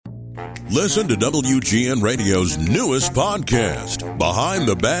Listen to WGN Radio's newest podcast, Behind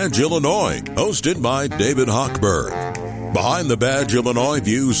the Badge Illinois, hosted by David Hochberg. Behind the Badge Illinois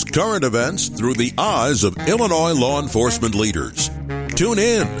views current events through the eyes of Illinois law enforcement leaders. Tune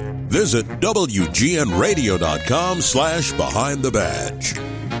in. Visit WGNRadio.com/Behind the Badge.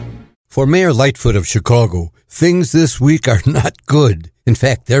 For Mayor Lightfoot of Chicago, things this week are not good. In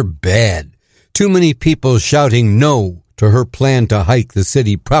fact, they're bad. Too many people shouting no to her plan to hike the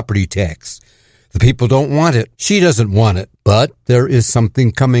city property tax. The people don't want it. She doesn't want it. But there is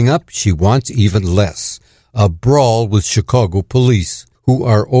something coming up she wants even less. A brawl with Chicago police, who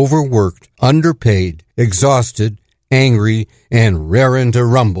are overworked, underpaid, exhausted, angry, and raring to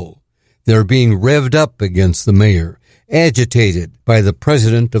rumble. They're being revved up against the mayor, agitated by the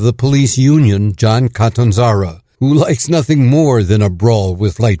president of the police union, John Catanzara, who likes nothing more than a brawl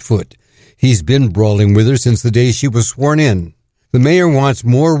with Lightfoot. He's been brawling with her since the day she was sworn in. The mayor wants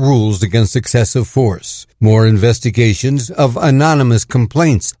more rules against excessive force, more investigations of anonymous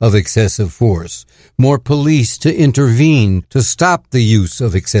complaints of excessive force, more police to intervene to stop the use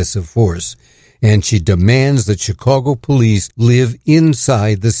of excessive force, and she demands that Chicago police live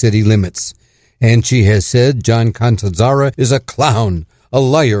inside the city limits. And she has said John Catanzara is a clown, a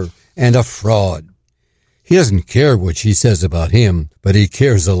liar, and a fraud. He doesn't care what she says about him, but he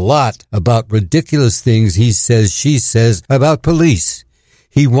cares a lot about ridiculous things he says she says about police.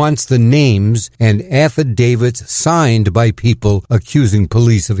 He wants the names and affidavits signed by people accusing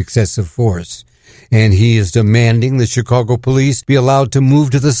police of excessive force. And he is demanding the Chicago police be allowed to move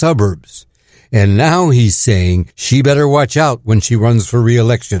to the suburbs. And now he's saying she better watch out when she runs for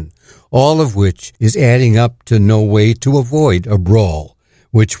re-election, all of which is adding up to no way to avoid a brawl,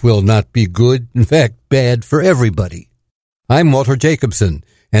 which will not be good, in fact, bad for everybody. I'm Walter Jacobson,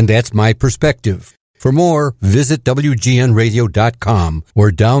 and that's my perspective. For more, visit WGNRadio.com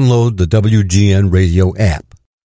or download the WGN Radio app.